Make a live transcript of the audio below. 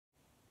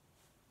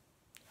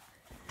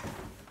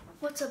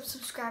what's up,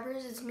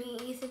 subscribers? It's me,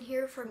 Ethan,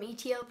 here from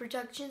ETL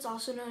Productions,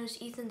 also known as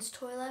Ethan's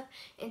Toy Lab,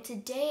 and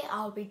today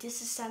I'll be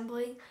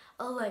disassembling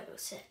a Lego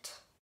set.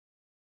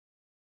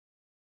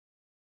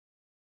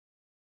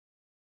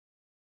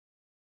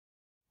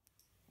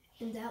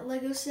 And that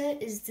Lego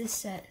set is this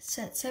set.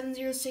 Set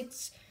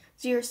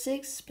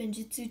 70606,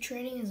 Spinjitsu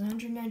Training, is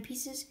 109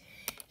 pieces.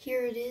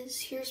 Here it is.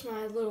 Here's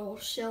my little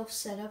shelf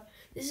setup.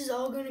 This is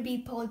all going to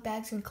be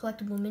polybags and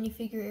collectible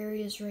minifigure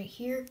areas right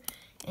here.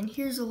 And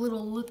here's a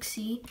little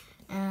look-see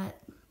at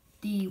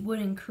the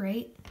wooden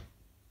crate.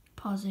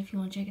 Pause it if you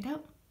want to check it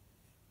out.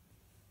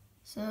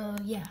 So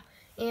yeah,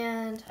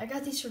 and I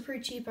got these for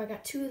pretty cheap. I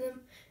got 2 of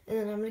them, and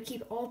then I'm going to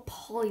keep all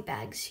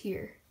polybags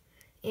here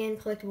and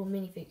collectible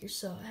minifigures.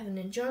 So I have a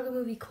Ninjago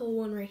Movie Cole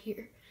one right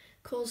here.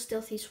 Cole's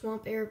Stealthy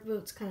Swamp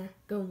Airboat's kind of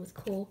going with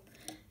Cole.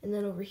 And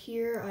then over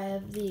here, I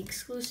have the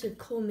exclusive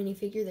Cole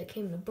minifigure that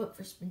came in the book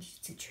for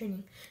Spinjitsu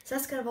Training. So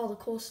that's kind of all the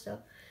Cole stuff.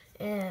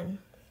 And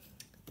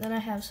then I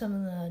have some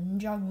of the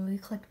Ninjago Movie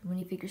collectible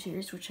minifigure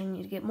series, which I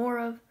need to get more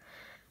of.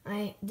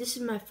 This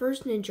is my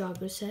first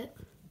Ninjago set.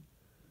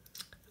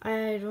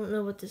 I don't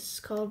know what this is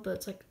called, but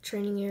it's like a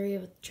training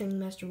area with Training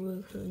Master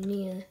Wu,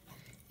 Nia,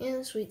 and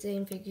the Sweet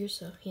Zane figure.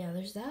 So yeah,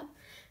 there's that.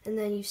 And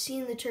then you've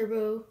seen the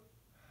Turbo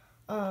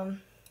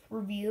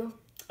review.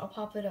 I'll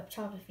pop it up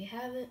top if you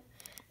haven't.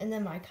 And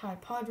then my Kai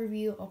Pod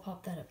review, I'll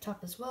pop that up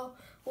top as well.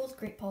 Both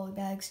great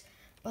polybags.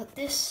 But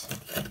this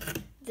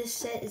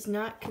set is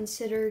not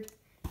considered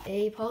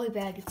a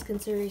polybag. It's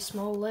considered a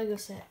small Lego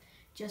set,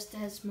 just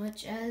as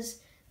much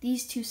as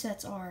these 2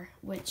 sets are,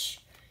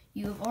 which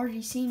you have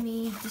already seen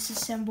me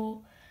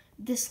disassemble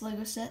this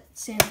Lego set,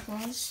 Santa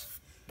Claus.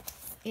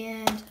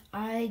 And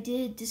I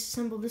did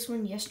disassemble this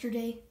one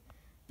yesterday,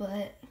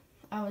 but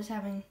I was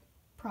having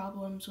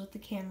problems with the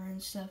camera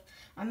and stuff.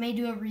 I may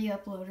do a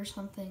re-upload or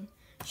something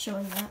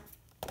showing that.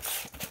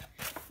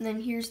 And then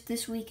here's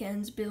this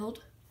weekend's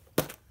build.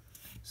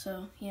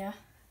 So yeah,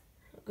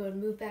 I'll go and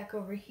move back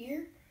over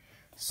here.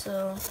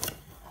 So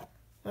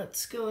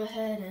let's go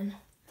ahead and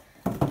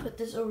put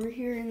this over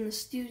here in the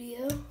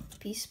studio,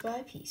 piece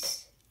by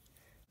piece.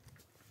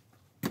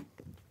 I'm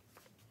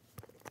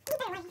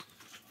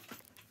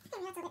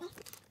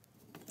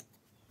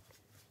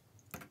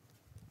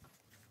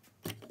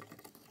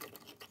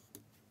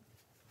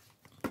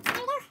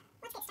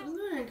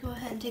gonna go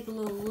ahead and take a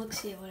little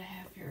look-see at what I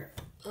have here.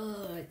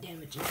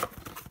 Damaging.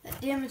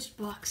 That damaged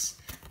box.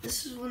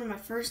 This is one of my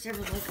first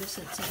ever Lego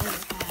sets I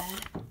ever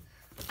had.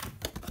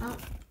 Oh,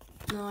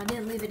 no, I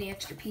didn't leave any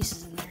extra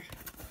pieces in there.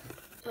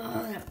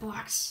 Oh, that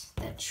box.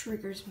 That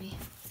triggers me.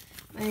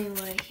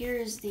 Anyway, here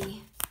is the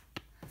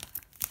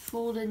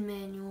folded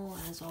manual,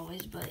 as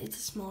always, but it's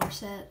a smaller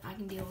set. I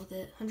can deal with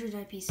it.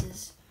 109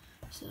 pieces.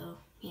 So,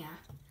 yeah.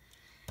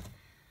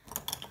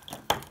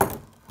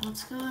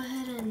 Let's go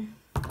ahead and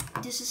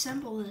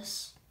disassemble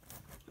this.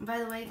 And by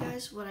the way,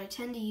 guys, what I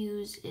tend to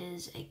use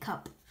is a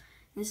cup.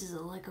 This is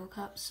a Lego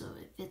cup, so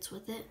it fits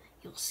with it.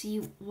 You'll see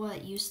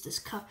what use this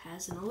cup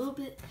has in a little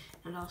bit.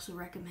 I'd also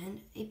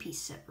recommend a piece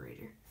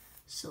separator.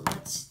 So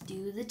let's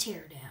do the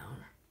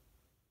teardown.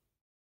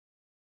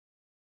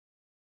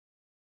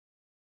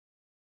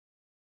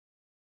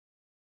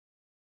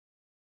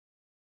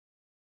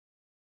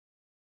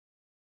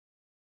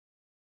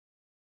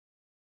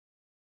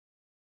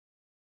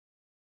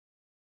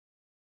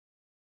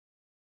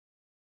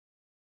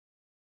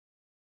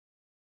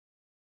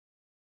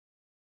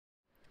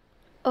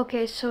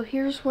 Okay, so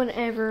here's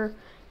whenever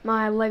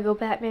my Lego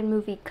Batman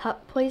movie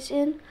cup plays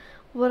in.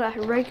 What I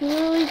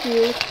regularly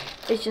do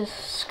is just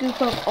scoop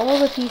up all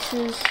the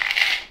pieces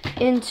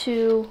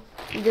into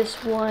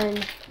this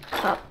one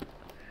cup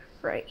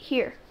right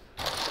here.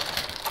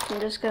 I'm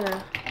just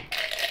gonna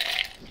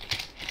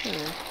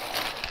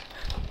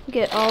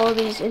get all of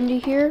these into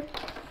here.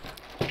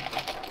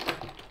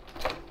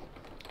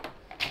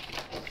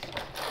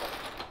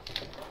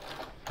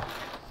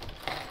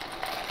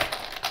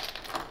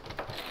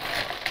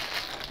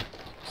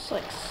 Just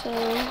like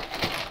so.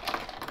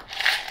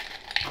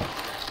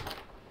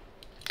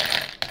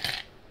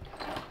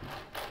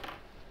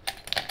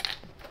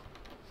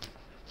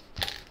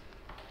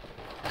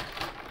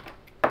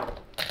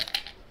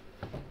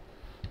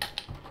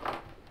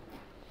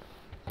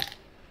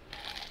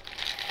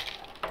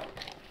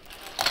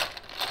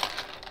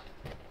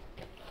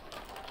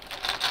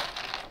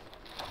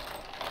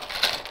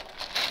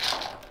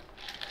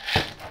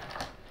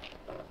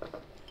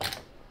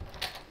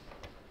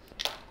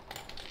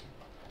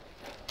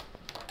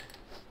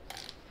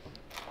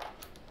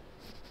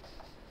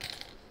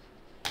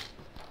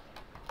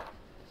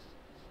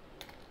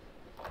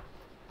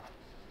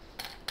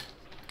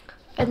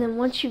 And then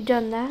once you've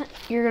done that,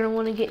 you're going to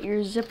want to get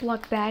your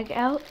Ziploc bag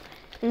out.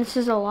 And this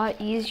is a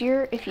lot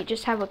easier if you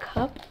just have a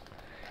cup.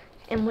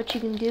 And what you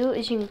can do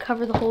is you can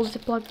cover the whole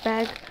Ziploc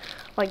bag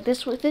like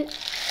this with it,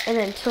 and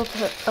then tilt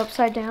it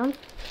upside down,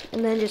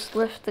 and then just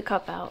lift the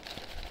cup out.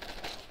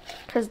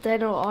 Because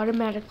then it'll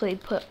automatically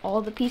put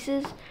all the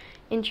pieces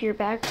into your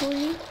bag for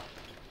you.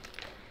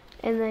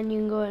 And then you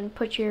can go ahead and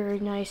put your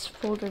nice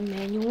folder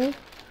manual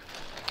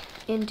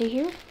into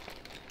here.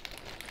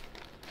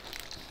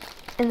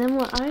 And then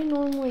what I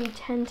normally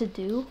tend to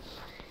do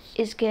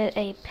is get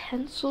a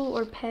pencil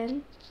or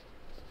pen.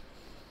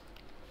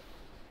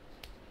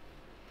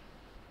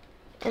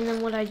 And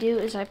then what I do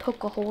is I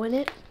poke a hole in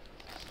it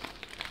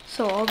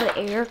so all the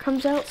air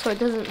comes out so it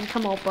doesn't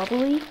become all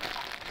bubbly.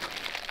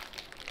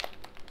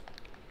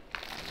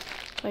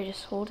 So I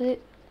just hold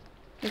it,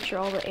 make sure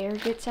all the air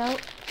gets out.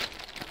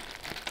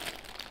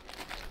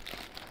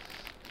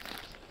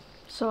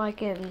 So I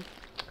can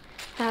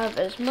have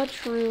as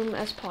much room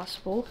as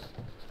possible.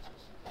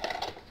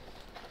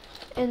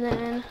 And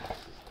then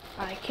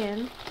I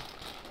can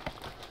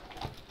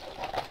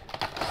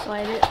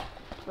slide it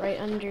right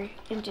under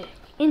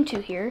into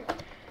here,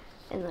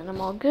 and then I'm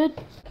all good.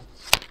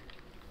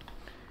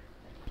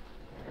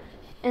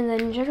 And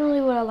then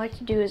generally what I like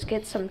to do is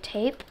get some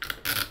tape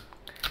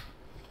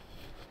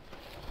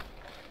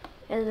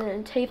and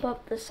then tape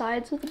up the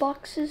sides of the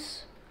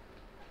boxes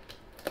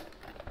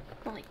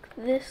like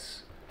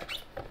this.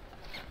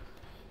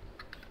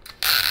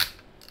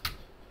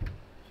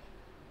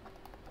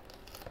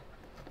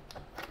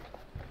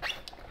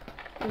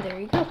 And there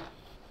you go.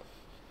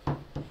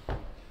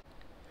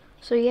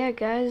 So yeah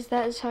guys,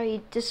 that is how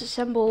you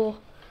disassemble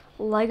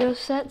Lego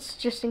sets,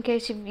 just in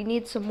case if you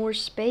need some more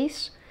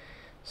space.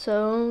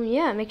 So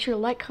yeah, make sure to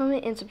like,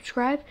 comment, and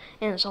subscribe,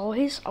 and as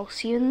always, I'll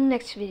see you in the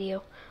next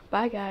video.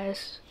 Bye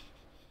guys.